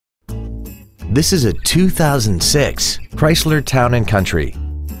This is a 2006 Chrysler Town & Country.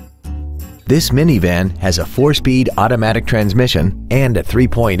 This minivan has a 4-speed automatic transmission and a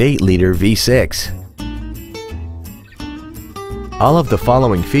 3.8-liter V6. All of the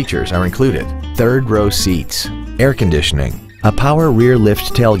following features are included: third-row seats, air conditioning, a power rear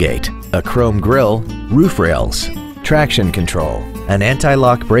lift tailgate, a chrome grille, roof rails, traction control, an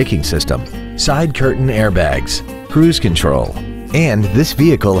anti-lock braking system, side curtain airbags, cruise control, and this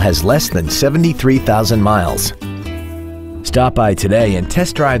vehicle has less than 73,000 miles. Stop by today and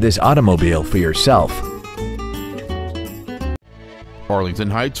test drive this automobile for yourself. Arlington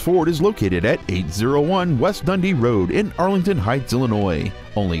Heights Ford is located at 801 West Dundee Road in Arlington Heights, Illinois,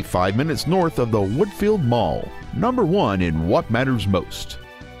 only 5 minutes north of the Woodfield Mall, #1 in what matters most.